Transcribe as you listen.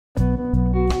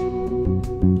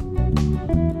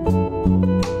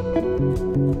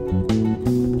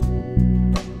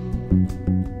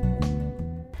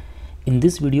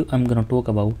this video, I'm gonna talk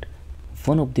about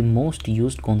one of the most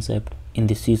used concept in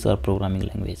the C# programming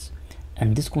language,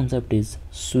 and this concept is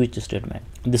switch statement.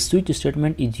 The switch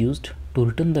statement is used to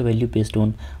return the value based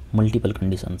on multiple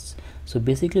conditions. So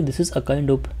basically, this is a kind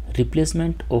of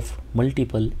replacement of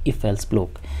multiple if-else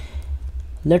block.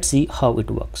 Let's see how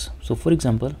it works. So for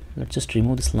example, let's just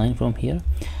remove this line from here,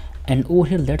 and over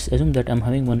here let's assume that I'm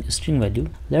having one string value.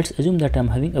 Let's assume that I'm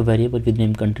having a variable with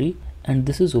name country, and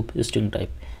this is of string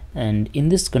type, and in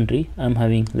this country I'm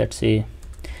having, let's say,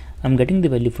 I'm getting the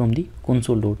value from the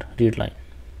console.readline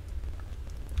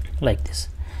like this.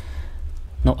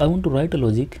 Now I want to write a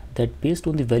logic that based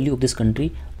on the value of this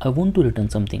country I want to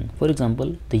return something. For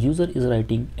example, the user is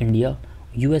writing India,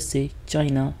 USA,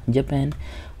 China, Japan,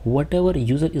 whatever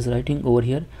user is writing over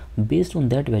here, based on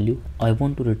that value I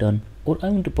want to return, or I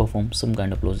want to perform some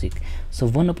kind of logic. So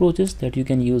one approach is that you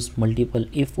can use multiple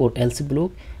if or else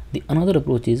block. The another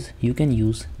approach is you can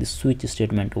use the switch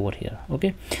statement over here.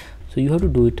 Okay, so you have to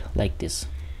do it like this.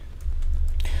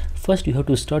 First you have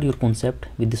to start your concept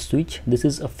with the switch. This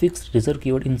is a fixed reserved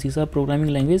keyword in C# programming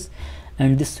language,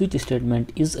 and this switch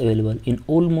statement is available in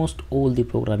almost all the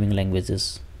programming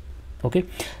languages. Okay,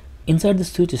 inside the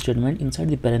switch statement, inside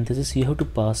the parenthesis, you have to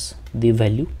pass the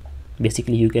value.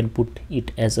 Basically you can put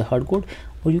it as a hard code,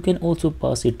 or you can also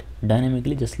pass it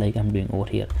dynamically, just like I'm doing over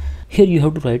here. Here you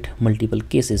have to write multiple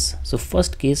cases. So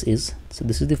first case is, so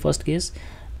this is the first case,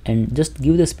 and just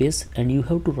give the space and you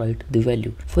have to write the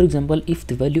value. For example, if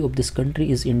the value of this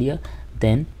country is India,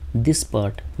 then this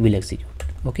part will execute.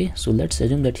 Okay, so let's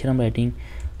assume that here I'm writing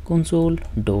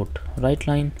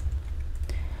console.writeline,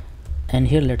 and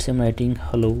here let's say I'm writing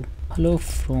hello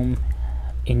from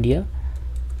India,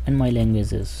 and my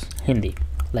language is Hindi,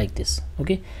 like this.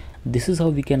 Okay, this is how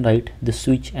we can write the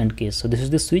switch and case. So this is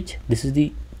the switch, this is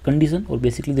the condition, or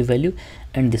basically the value,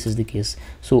 and this is the case.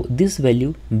 So this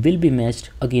value will be matched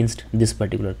against this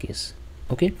particular case.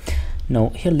 Okay, now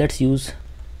here let's use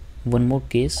one more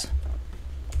case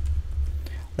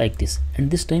like this,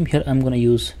 and this time here I'm gonna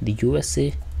use the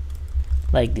USA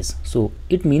like this. So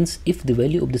it means if the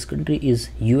value of this country is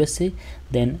USA,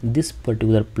 then this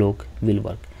particular block will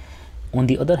work. On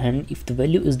the other hand, if the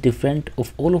value is different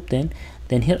of all of them,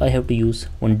 then here I have to use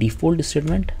one default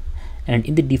statement, and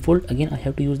in the default again I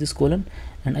have to use this colon,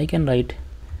 and I can write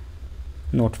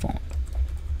not found.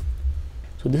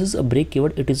 So this is a break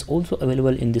keyword. It is also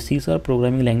available in the C#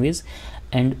 programming language,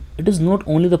 and it is not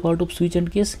only the part of switch and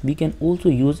case, we can also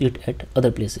use it at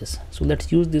other places. So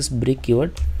let's use this break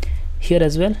keyword here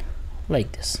as well,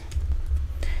 like this,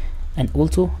 and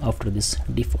also after this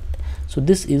default. So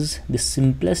this is the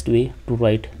simplest way to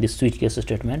write the switch case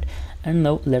statement. And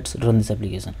now let's run this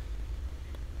application,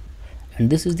 and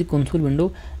this is the console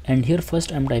window, and here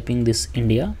first I'm typing this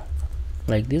India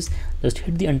like this. Just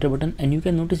hit the enter button, and you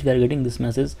can notice we are getting this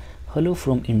message, hello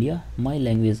from India, my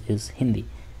language is Hindi.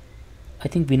 I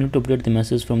think we need to update the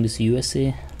message from this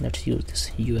USA. Let's use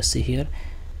this USA here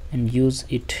and use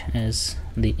it as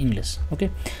the English. Okay,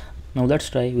 now let's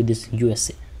try with this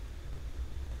USA.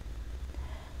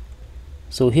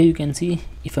 So here you can see,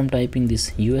 if I'm typing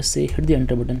this USA, hit the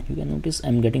enter button, you can notice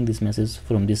I'm getting this message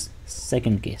from this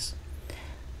second case.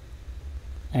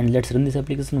 And let's run this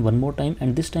application one more time,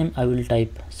 and this time I will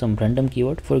type some random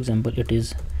keyword. For example, it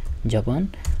is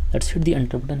Japan. Let's hit the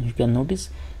enter button. You can notice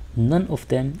none of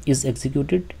them is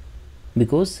executed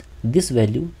because this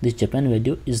value, this Japan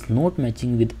value, is not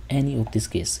matching with any of this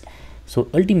case. So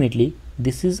ultimately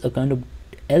this is a kind of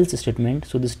else statement,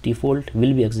 so this default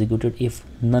will be executed if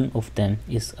none of them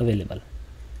is available.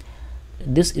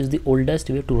 This is the oldest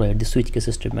way to write the switch case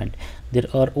statement. There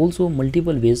are also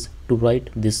multiple ways to write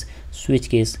this switch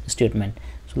case statement.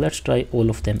 So let's try all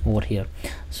of them over here.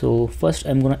 So first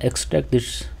I'm gonna extract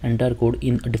this entire code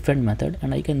in a different method,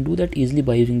 and I can do that easily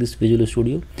by using this Visual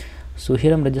Studio. So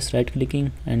here I'm just right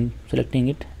clicking and selecting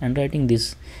it and writing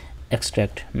this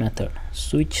extract method,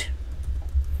 switch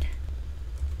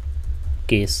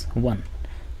case 1.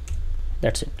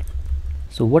 That's it.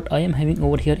 So what I am having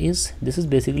over here is, this is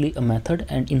basically a method,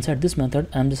 and inside this method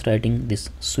I'm just writing this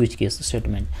switch case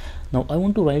statement. Now I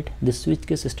want to write this switch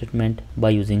case statement by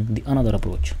using the another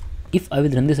approach. If I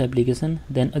will run this application,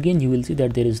 then again you will see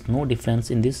that there is no difference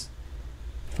in this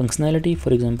functionality.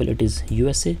 For example, it is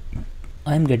USA.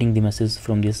 I am getting the message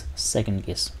from this second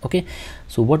case. Okay,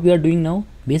 so what we are doing now,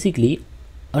 basically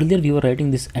earlier we were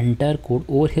writing this entire code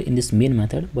over here in this main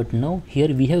method, but now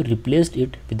here we have replaced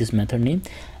it with this method name,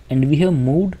 and we have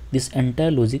moved this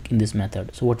entire logic in this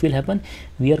method. So what will happen,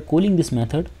 we are calling this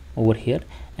method over here,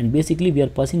 and basically we are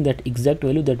passing that exact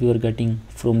value that we are getting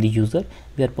from the user,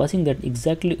 we are passing that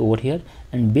exactly over here,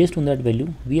 and based on that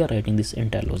value we are writing this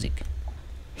entire logic.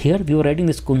 Here we are writing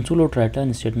this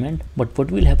console.writeLine statement, but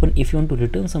what will happen if you want to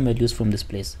return some values from this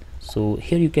place? So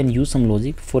here you can use some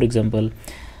logic. For example,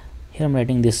 here I'm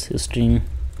writing this string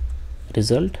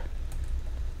result.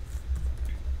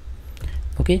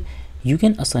 Okay, you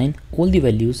can assign all the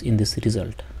values in this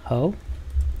result. How?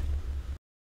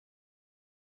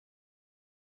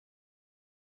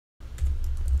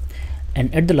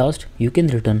 And at the last you can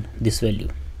return this value,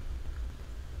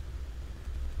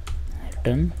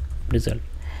 return result.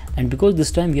 And because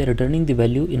this time we are returning the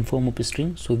value in form of a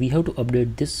string, so we have to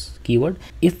update this keyword.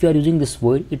 If we are using this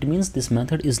void, it means this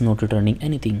method is not returning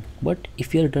anything. But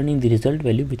if we are returning the result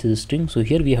value, which is a string, so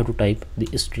here we have to type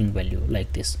the string value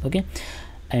like this. Okay,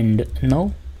 and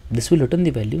now this will return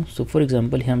the value. So for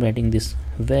example, here I'm writing this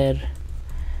where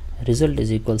result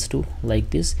is equals to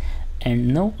like this, and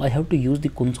now I have to use the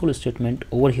console statement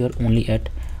over here only at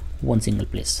one single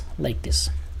place like this.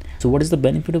 So what is the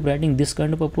benefit of writing this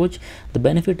kind of approach? The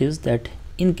benefit is that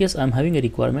in case I'm having a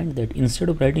requirement that instead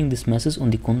of writing this message on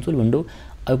the console window,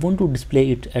 I want to display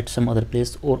it at some other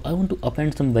place, or I want to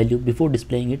append some value before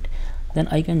displaying it, then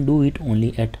I can do it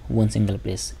only at one single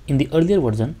place. In the earlier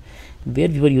version, where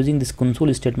we were using this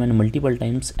console statement multiple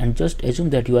times, and just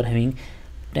assume that you are having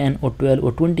 10 or 12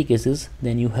 or 20 cases,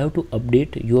 then you have to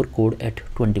update your code at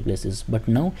 20 places. But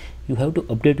now you have to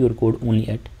update your code only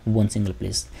at one single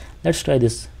place. Let's try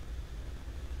this.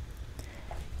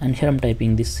 And here I'm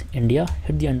typing this India,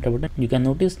 hit the enter button. You can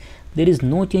notice there is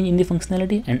no change in the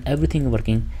functionality and everything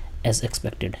working as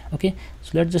expected. Okay,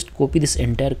 so let's just copy this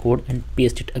entire code and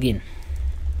paste it again,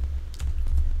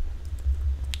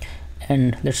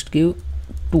 and let's give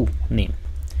to name.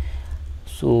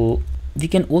 So we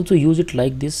can also use it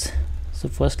like this. So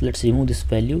first let's remove this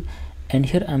value, and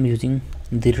here I'm using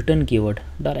the return keyword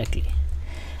directly.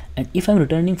 And if I'm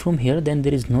returning from here, then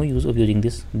there is no use of using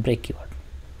this break keyword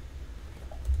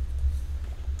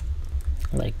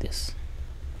like this.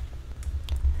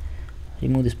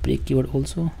 Remove this break keyword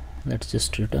also. Let's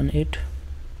just return it.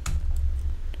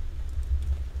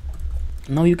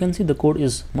 Now you can see the code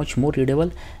is much more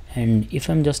readable. And if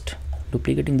I'm just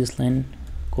duplicating this line,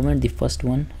 comment the first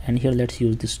one, and here let's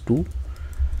use this 2,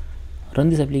 run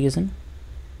this application.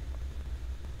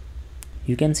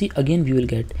 You can see again we will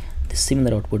get the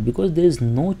similar output because there is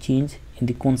no change in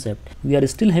the concept. We are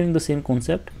still having the same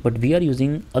concept, but we are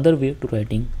using other way to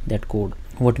writing that code.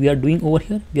 What we are doing over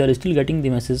here, we are still getting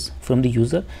the message from the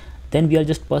user, then we are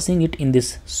just passing it in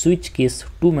this switch case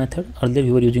 2 method. Earlier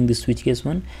we were using this switch case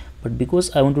 1, but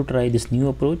because I want to try this new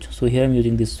approach, so here I'm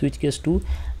using this switch case 2,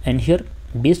 and here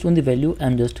based on the value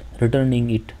I'm just returning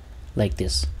it like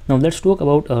this. Now let's talk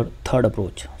about our third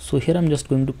approach. So here I'm just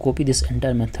going to copy this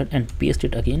entire method and paste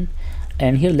it again,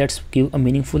 and here let's give a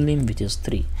meaningful name, which is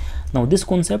 3. Now this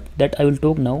concept that I will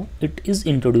talk now, it is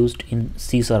introduced in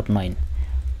C#9.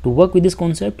 To work with this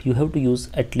concept you have to use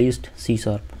at least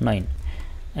C#9,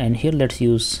 and here let's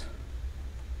use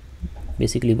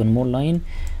basically one more line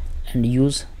and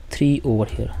use 3 over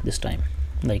here this time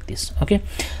like this. Okay,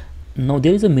 now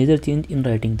there is a major change in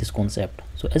writing this concept.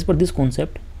 So as per this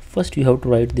concept, first you have to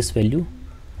write this value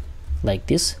like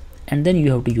this, and then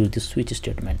you have to use this switch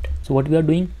statement. So what we are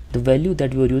doing, the value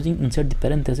that we are using inside the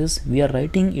parenthesis, we are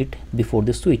writing it before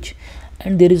the switch,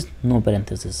 and there is no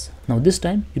parenthesis. Now this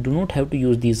time you do not have to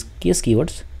use these case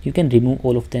keywords, you can remove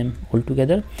all of them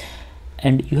altogether,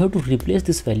 and you have to replace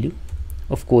this value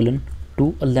of colon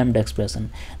to a lambda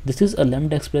expression. This is a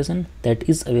lambda expression that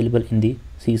is available in the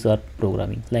C#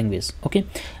 programming language. Okay,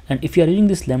 and if you are using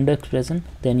this lambda expression,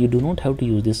 then you do not have to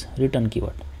use this return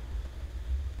keyword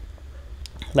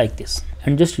like this,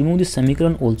 and just remove this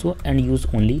semicolon also and use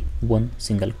only one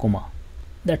single comma.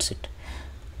 That's it.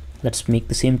 Let's make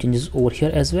the same changes over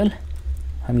here as well.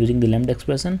 I'm using the lambda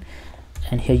expression,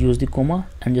 and here use the comma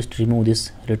and just remove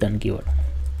this return keyword.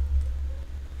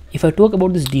 If I talk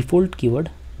about this default keyword,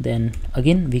 then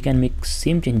again we can make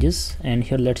same changes, and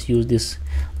here let's use this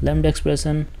lambda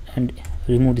expression and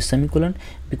remove the semicolon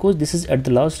because this is at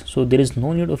the last, so there is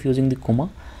no need of using the comma.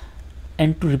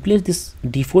 And to replace this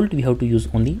default we have to use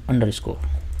only underscore.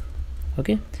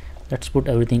 Okay, let's put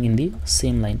everything in the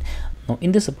same line. Now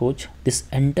in this approach, this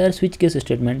entire switch case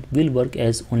statement will work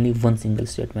as only one single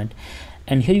statement,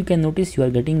 and here you can notice you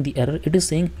are getting the error. It is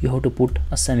saying you have to put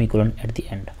a semicolon at the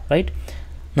end, right?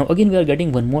 Now again we are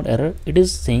getting one more error. It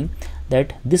is saying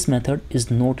that this method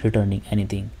is not returning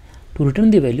anything. To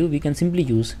return the value we can simply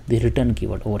use the return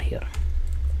keyword over here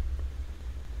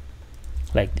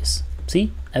like this.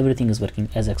 See, everything is working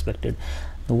as expected.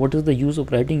 Now what is the use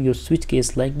of writing your switch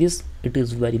case like this? It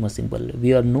is very much simple.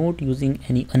 We are not using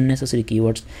any unnecessary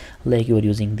keywords like you are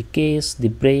using the case, the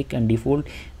break and default.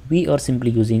 We are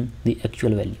simply using the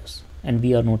actual values. and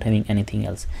we are not having anything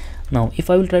else. Now if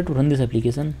I will try to run this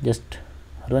application, just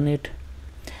run it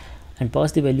and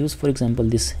pass the values. For example,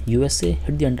 this USA,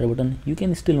 hit the enter button, you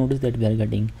can still notice that we are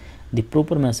getting the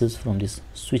proper message from this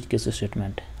switch case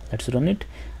statement. Let's run it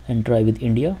and try with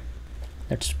India.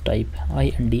 Let's type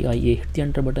INDIA, hit the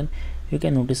enter button, you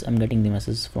can notice I'm getting the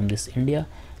message from this India.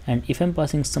 And if I'm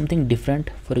passing something different,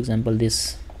 for example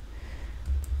this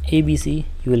ABC,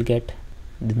 you will get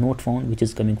the not found, which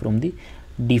is coming from the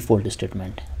default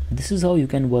statement. This is how you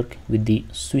can work with the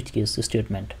switch case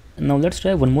statement. Now let's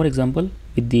try one more example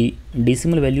with the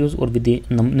decimal values or with the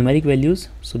numeric values.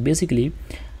 So basically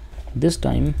this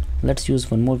time let's use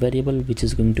one more variable, which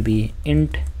is going to be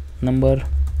int number,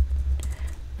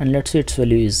 and let's say its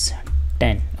value is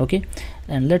 10. Okay,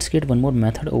 and let's get one more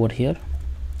method over here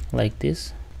like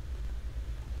this.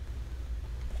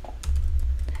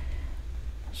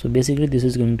 So basically this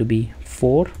is going to be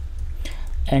 4,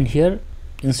 and here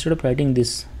instead of writing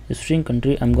this string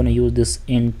country, I'm going to use this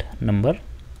int number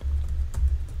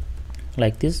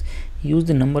like this. Use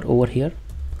the number over here,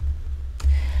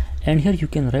 and here you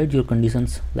can write your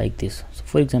conditions like this. So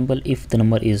for example, if the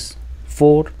number is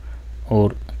 4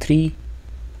 or 3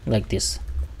 like this.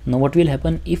 Now what will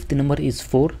happen, if the number is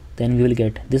 4, then we will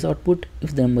get this output.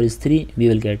 If the number is 3, we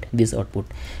will get this output.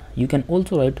 You can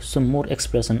also write some more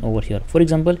expression over here. For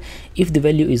example, if the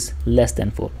value is less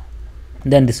than 4,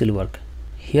 then this will work.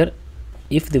 Here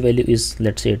if the value is,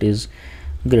 let's say it is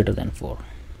greater than 4,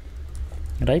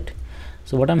 right?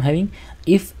 So what I'm having,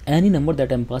 if any number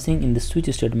that I'm passing in the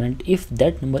switch statement, if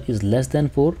that number is less than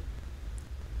 4,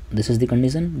 this is the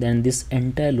condition, then this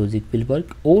entire logic will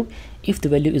work. Or if the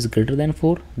value is greater than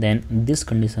 4, then this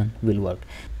condition will work.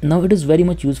 Now it is very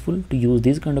much useful to use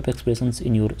these kind of expressions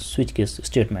in your switch case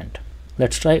statement.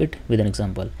 Let's try it with an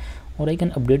example. Or I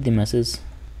can update the message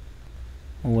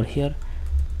over here,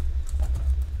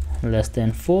 less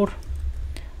than 4,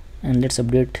 and let's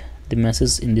update the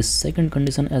message in this second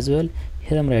condition as well.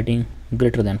 Here I'm writing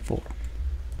greater than 4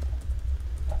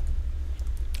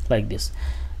 like this,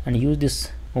 and use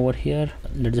this over here.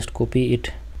 Let's just copy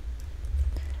it,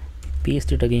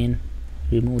 paste it again,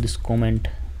 remove this comment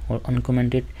or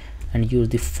uncomment it, and use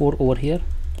the 4 over here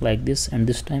like this. And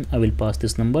this time I will pass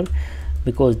this number,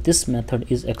 because this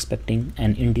method is expecting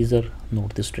an integer,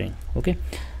 not the string. Okay,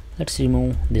 let's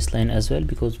remove this line as well,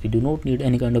 because we do not need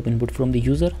any kind of input from the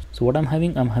user. So what I'm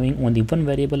having only one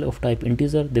variable of type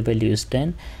integer, the value is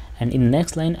 10, and in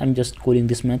next line I'm just calling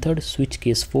this method switch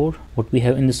case 4. What we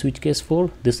have in the switch case 4,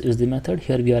 this is the method.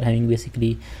 Here we are having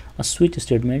basically a switch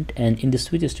statement, and in the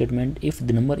switch statement, if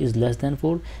the number is less than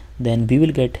 4, then we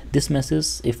will get this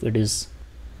message. If it is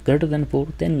greater than 4,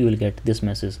 then we will get this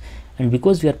message. And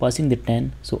because we are passing the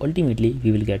 10, so ultimately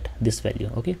we will get this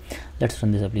value. Okay, let's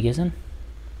run this application.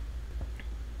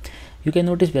 You can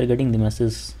notice we are getting the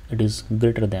message, it is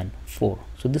greater than 4.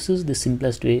 So this is the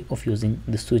simplest way of using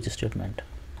the switch statement.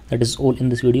 That is all in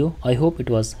this video. I hope it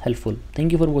was helpful.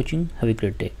 Thank you for watching. Have a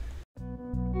great day.